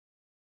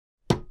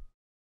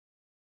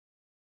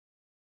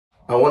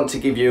I want to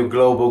give you a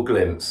global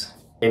glimpse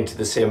into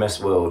the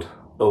CMS world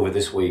over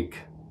this week.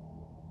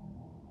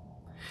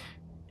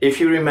 If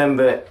you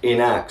remember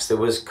in Acts, there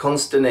was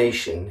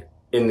consternation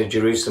in the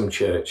Jerusalem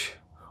church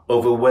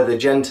over whether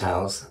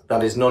Gentiles,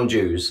 that is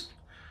non-Jews,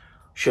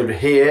 should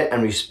hear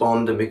and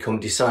respond and become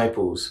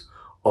disciples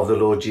of the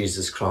Lord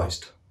Jesus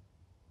Christ.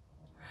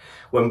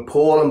 When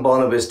Paul and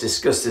Barnabas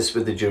discussed this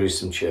with the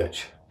Jerusalem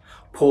church,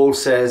 Paul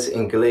says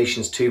in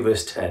Galatians 2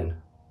 verse 10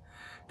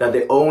 that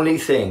the only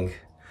thing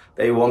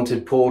they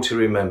wanted Paul to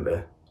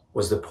remember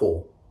was the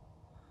poor.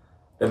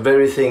 The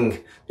very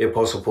thing the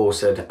Apostle Paul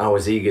said, I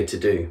was eager to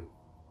do.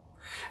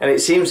 And it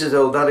seems as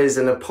though that is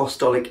an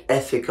apostolic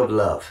ethic of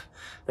love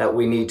that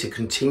we need to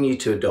continue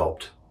to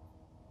adopt.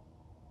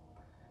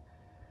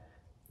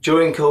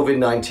 During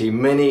COVID-19,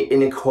 many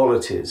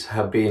inequalities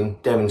have been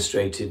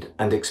demonstrated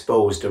and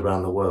exposed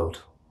around the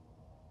world.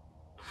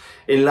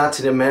 In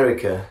Latin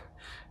America,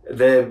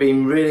 they've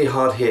been really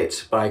hard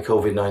hit by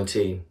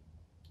COVID-19.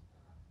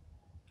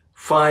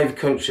 5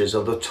 countries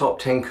of the top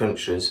 10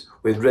 countries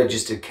with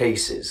registered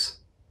cases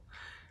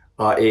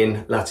are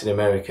in Latin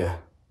America.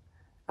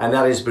 And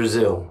that is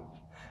Brazil,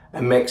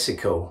 and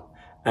Mexico,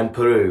 and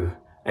Peru,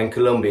 and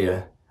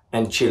Colombia,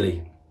 and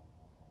Chile.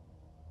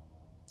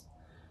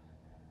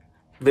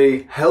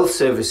 The health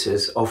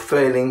services are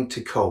failing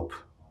to cope.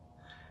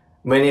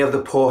 Many of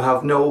the poor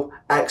have no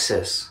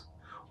access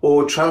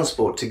or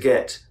transport to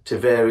get to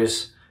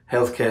various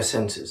healthcare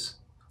centres.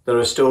 There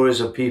are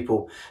stories of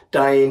people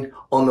dying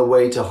on the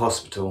way to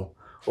hospital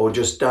or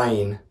just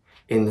dying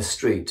in the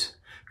street.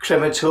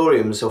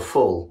 Crematoriums are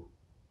full.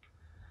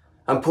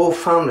 And poor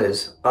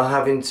families are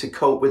having to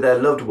cope with their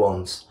loved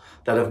ones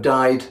that have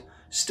died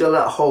still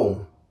at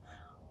home,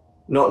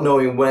 not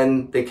knowing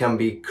when they can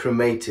be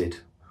cremated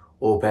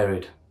or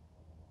buried.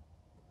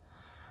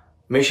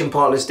 Mission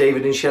partners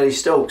David and Shelley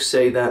Stokes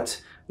say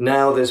that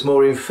now there's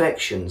more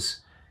infections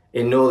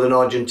in northern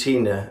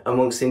Argentina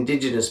amongst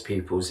indigenous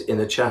peoples in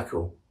the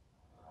Chaco.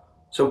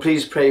 So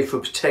please pray for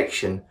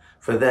protection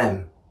for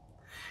them.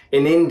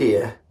 In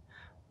India,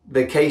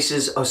 the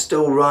cases are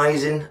still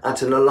rising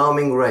at an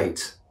alarming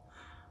rate,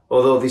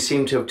 although they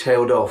seem to have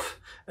tailed off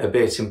a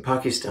bit in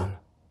Pakistan.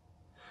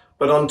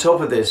 But on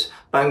top of this,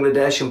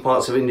 Bangladesh and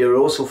parts of India are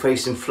also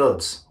facing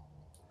floods.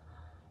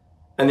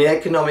 And the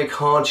economic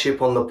hardship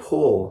on the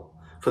poor,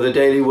 for the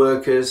daily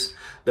workers,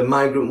 the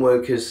migrant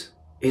workers,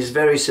 is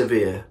very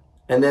severe,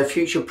 and their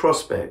future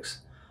prospects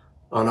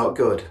are not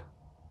good.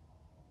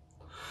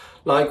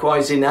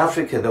 Likewise, in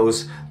Africa,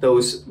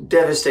 those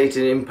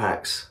devastating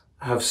impacts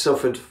have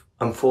suffered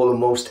and fallen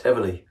most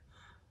heavily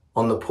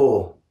on the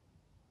poor.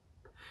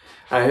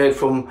 I heard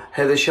from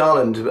Heather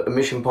Sharland, a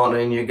mission partner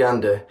in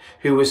Uganda,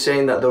 who was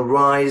saying that the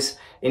rise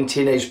in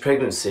teenage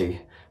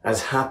pregnancy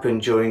has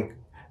happened during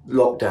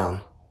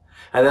lockdown,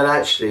 and that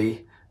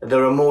actually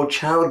there are more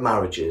child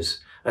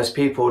marriages as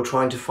people are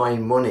trying to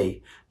find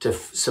money to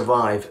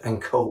survive and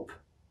cope.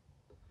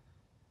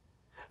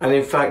 And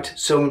in fact,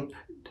 some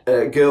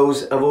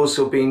girls have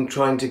also been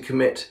trying to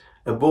commit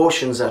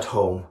abortions at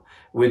home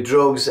with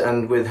drugs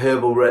and with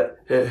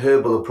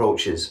herbal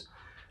approaches.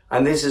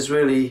 And this has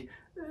really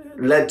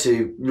led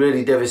to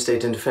really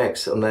devastating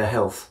effects on their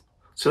health.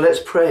 So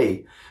let's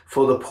pray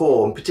for the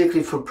poor, and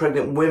particularly for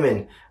pregnant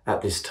women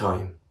at this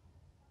time.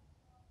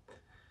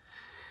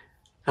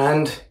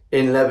 And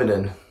in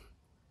Lebanon,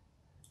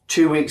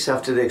 2 weeks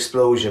after the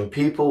explosion,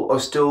 people are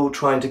still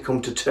trying to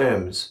come to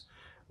terms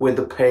with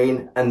the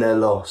pain and their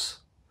loss.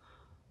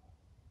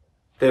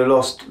 They've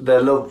lost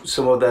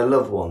some of their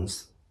loved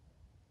ones.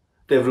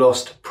 They've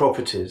lost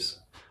properties.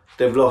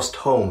 They've lost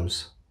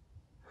homes.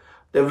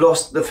 They've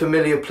lost the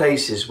familiar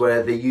places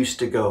where they used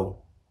to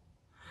go.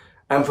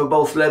 And for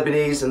both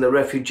Lebanese and the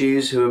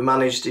refugees who have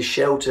managed to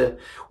shelter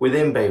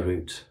within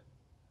Beirut,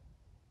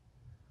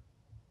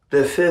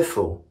 they're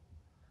fearful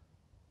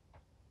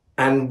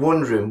and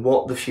wondering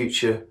what the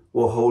future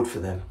will hold for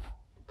them.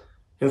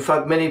 In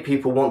fact, many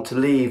people want to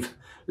leave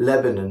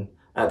Lebanon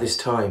at this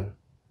time.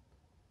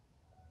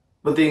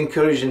 But the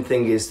encouraging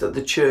thing is that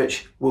the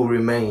church will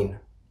remain.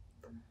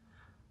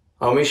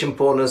 Our mission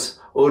partners,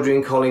 Audrey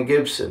and Colin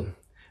Gibson,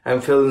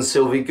 and Phil and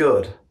Sylvie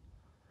Good,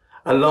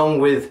 along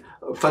with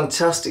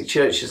fantastic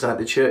churches like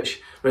the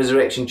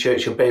Resurrection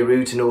Church of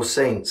Beirut and All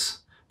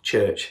Saints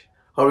Church,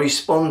 are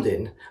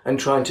responding and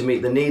trying to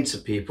meet the needs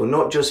of people,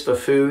 not just for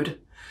food,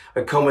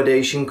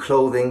 accommodation,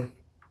 clothing,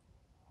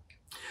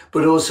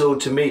 but also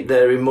to meet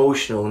their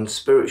emotional and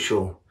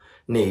spiritual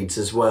needs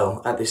as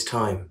well at this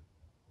time.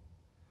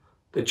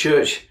 The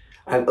church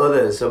and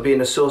others are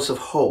being a source of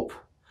hope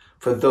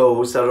for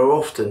those that are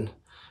often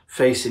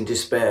facing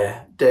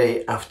despair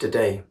day after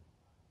day.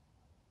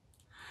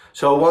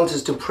 So I want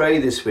us to pray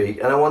this week,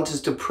 and I want us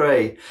to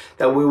pray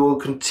that we will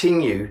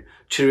continue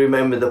to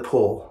remember the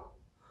poor.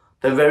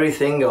 The very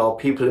thing our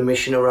people in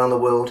mission around the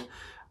world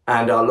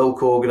and our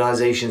local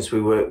organisations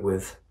we work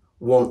with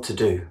want to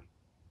do.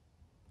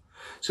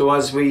 So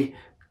as we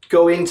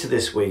go into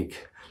this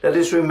week, let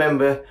us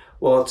remember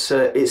what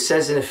it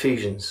says in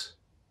Ephesians,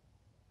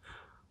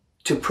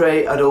 to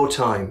pray at all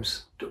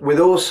times, with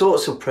all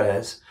sorts of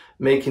prayers,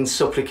 making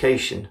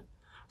supplication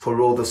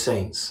for all the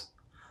saints.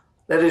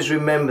 Let us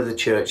remember the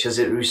church as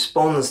it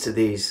responds to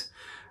these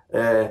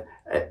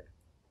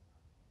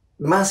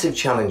massive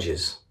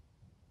challenges,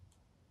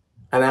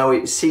 and how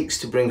it seeks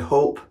to bring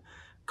hope,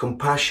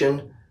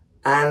 compassion,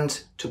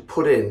 and to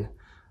put in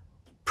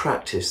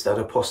practice that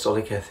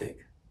apostolic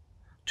ethic,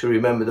 to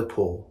remember the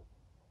poor.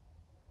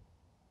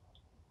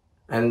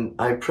 And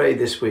I pray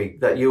this week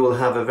that you will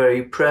have a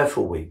very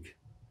prayerful week,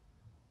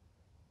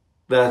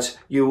 that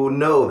you will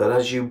know that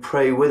as you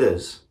pray with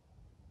us,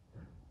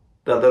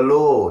 that the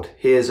Lord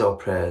hears our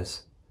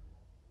prayers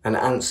and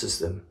answers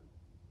them.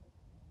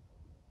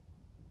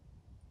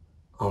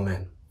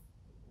 Amen.